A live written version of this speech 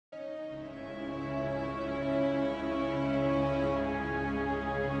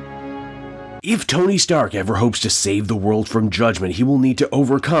If Tony Stark ever hopes to save the world from Judgment, he will need to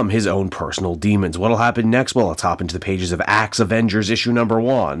overcome his own personal demons. What'll happen next? Well, let's hop into the pages of Avengers issue number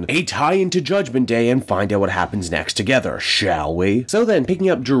 1, a tie-in to Judgment Day, and find out what happens next together, shall we? So then, picking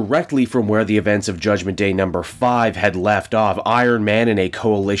up directly from where the events of Judgment Day number 5 had left off, Iron Man and a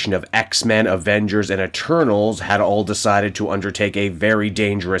coalition of X-Men, Avengers, and Eternals had all decided to undertake a very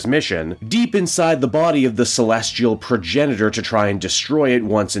dangerous mission deep inside the body of the celestial progenitor to try and destroy it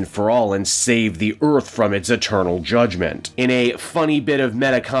once and for all and save the Earth from its eternal judgment. In a funny bit of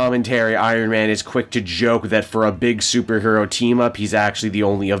meta-commentary, Iron Man is quick to joke that for a big superhero team-up, he's actually the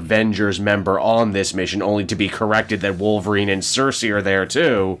only Avengers member on this mission, only to be corrected that Wolverine and Cersei are there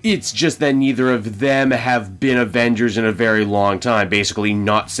too. It's just that neither of them have been Avengers in a very long time, basically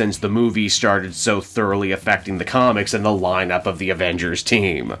not since the movie started so thoroughly affecting the comics and the lineup of the Avengers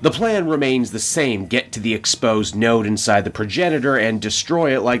team. The plan remains the same: get to the exposed node inside the progenitor and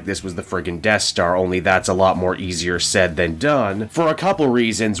destroy it like this was the friggin' Death Star, only that's a lot more easier said than done, for a couple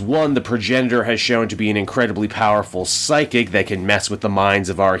reasons. One, the progenitor has shown to be an incredibly powerful psychic that can mess with the minds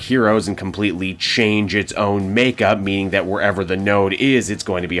of our heroes and completely change its own makeup, meaning that wherever the node is, it's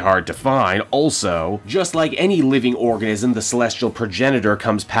going to be hard to find. Also, just like any living organism, the celestial progenitor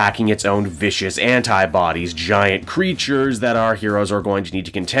comes packing its own vicious antibodies, giant creatures that our heroes are going to need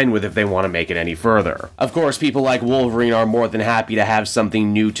to contend with if they want to make it any further. Of course, people like Wolverine are more than happy to have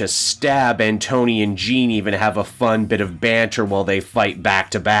something new to stab, and Tony and Jean even have a fun bit of banter while they fight back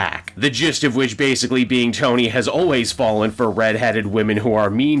to back. The gist of which basically being Tony has always fallen for red-headed women who are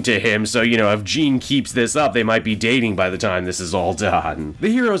mean to him, so if Jean keeps this up, they might be dating by the time this is all done. The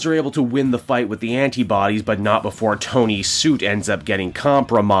heroes are able to win the fight with the antibodies, but not before Tony's suit ends up getting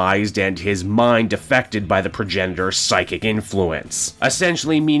compromised and his mind affected by the progenitor's psychic influence.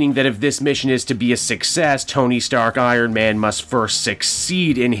 Essentially meaning that if this mission is to be a success, Tony Stark Iron Man must first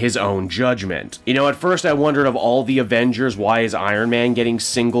succeed in his own judgment. At first I wondered, of all the Avengers, why is Iron Man getting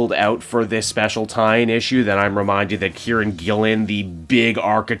singled out for this special tie-in issue? Then I'm reminded that Kieran Gillen, the big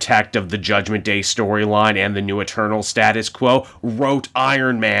architect of the Judgment Day storyline and the new Eternal status quo, wrote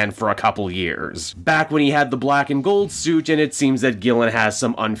Iron Man for a couple years, back when he had the black and gold suit, and it seems that Gillen has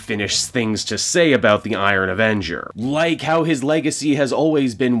some unfinished things to say about the Iron Avenger. Like how his legacy has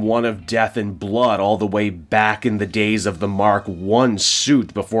always been one of death and blood, all the way back in the days of the Mark I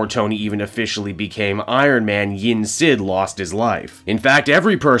suit before Tony even officially became Iron Man. Yin Sid lost his life. In fact,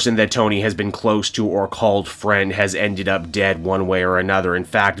 every person that Tony has been close to or called friend has ended up dead one way or another. In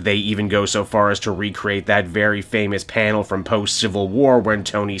fact, they even go so far as to recreate that very famous panel from post-Civil War when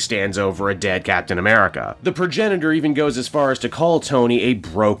Tony stands over a dead Captain America. The progenitor even goes as far as to call Tony a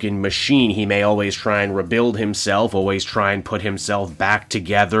broken machine. He may always try and rebuild himself, always try and put himself back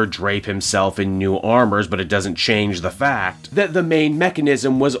together, drape himself in new armors, but it doesn't change the fact that the main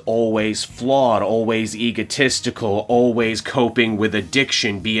mechanism was always flawed, always egotistical, always coping with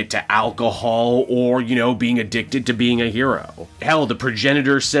addiction, be it to alcohol or, being addicted to being a hero. Hell, the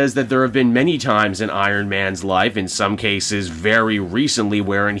progenitor says that there have been many times in Iron Man's life, in some cases very recently,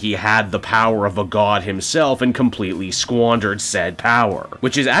 wherein he had the power of a god himself and completely squandered said power.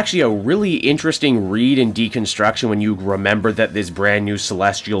 Which is actually a really interesting read and deconstruction when you remember that this brand new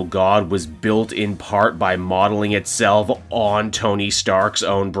celestial god was built in part by modeling itself on Tony Stark's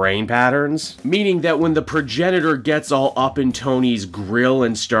own brain patterns. Meaning that when the progenitor gets all up in Tony's grill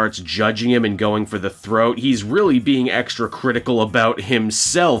and starts judging him and going for the throat, he's really being extra critical about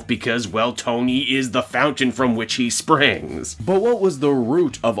himself because, well, Tony is the fountain from which he springs. But what was the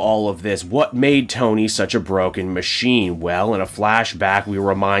root of all of this? What made Tony such a broken machine? Well, in a flashback, we were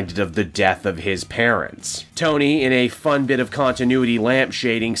reminded of the death of his parents. Tony, in a fun bit of continuity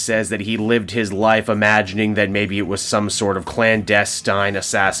lampshading, says that he lived his life imagining that maybe it was some sort of clandestine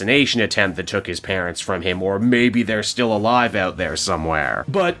assassination attempt that took his parents from him, or maybe they're still alive out there somewhere.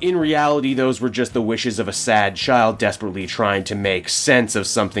 But in reality, those were just the wishes of a sad child desperately trying to make sense of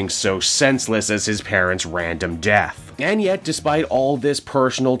something so senseless as his parents' random death. And yet, despite all this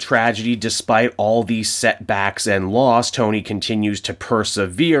personal tragedy, despite all these setbacks and loss, Tony continues to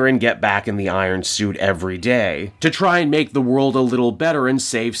persevere and get back in the iron suit every day to try and make the world a little better and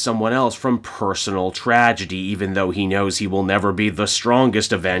save someone else from personal tragedy, even though he knows he will never be the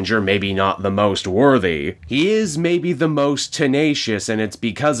strongest Avenger, maybe not the most worthy. He is maybe the most tenacious, and it's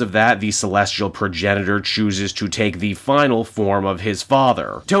because of that the celestial progenitor chooses to take the final form of his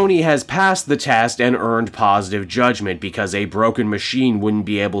father. Tony has passed the test and earned positive judgment. Judgment because a broken machine wouldn't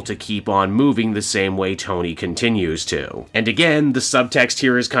be able to keep on moving the same way Tony continues to. And again, the subtext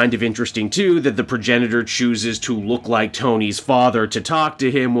here is kind of interesting too, that the progenitor chooses to look like Tony's father to talk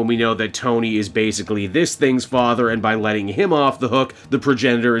to him when we know that Tony is basically this thing's father, and by letting him off the hook, the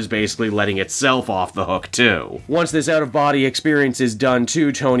progenitor is basically letting itself off the hook too. Once this out-of-body experience is done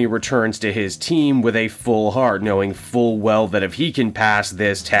too, Tony returns to his team with a full heart, knowing full well that if he can pass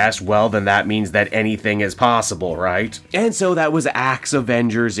this test, well, then that means that anything is possible, right? And so that was Axe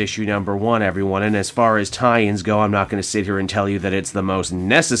Avengers issue number 1, everyone, and as far as tie-ins go, I'm not going to sit here and tell you that it's the most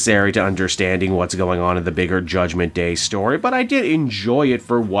necessary to understanding what's going on in the bigger Judgment Day story, but I did enjoy it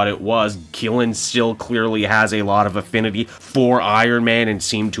for what it was. Gillen still clearly has a lot of affinity for Iron Man and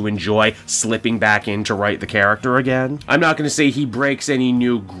seemed to enjoy slipping back in to write the character again. I'm not going to say he breaks any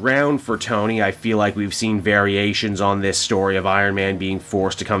new ground for Tony. I feel like we've seen variations on this story of Iron Man being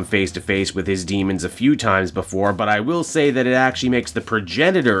forced to come face to face with his demons a few times before, but I will say that it actually makes the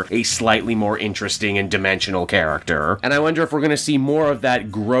progenitor a slightly more interesting and dimensional character. And I wonder if we're going to see more of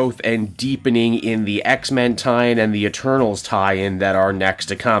that growth and deepening in the X-Men tie-in and the Eternals tie-in that are next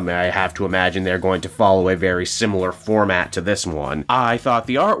to come. I have to imagine they're going to follow a very similar format to this one. I thought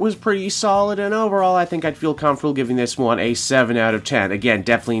the art was pretty solid, and overall I think I'd feel comfortable giving this one a 7 out of 10. Again,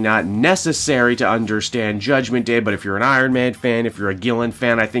 definitely not necessary to understand Judgment Day, but if you're an Iron Man fan, if you're a Gillen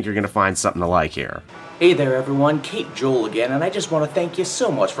fan, I think you're going to find something to like here. Hey there everyone, Kate Joel again, and I just want to thank you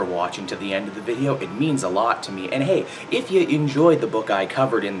so much for watching to the end of the video. It means a lot to me. And hey, if you enjoyed the book I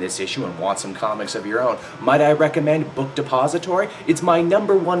covered in this issue and want some comics of your own, might I recommend Book Depository? It's my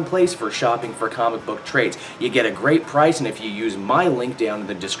 #1 place for shopping for comic book trades. You get a great price, and if you use my link down in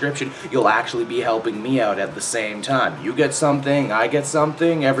the description, you'll actually be helping me out at the same time. You get something, I get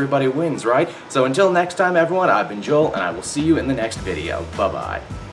something, everybody wins, right? So until next time everyone, I've been Joel, and I will see you in the next video. Bye-bye.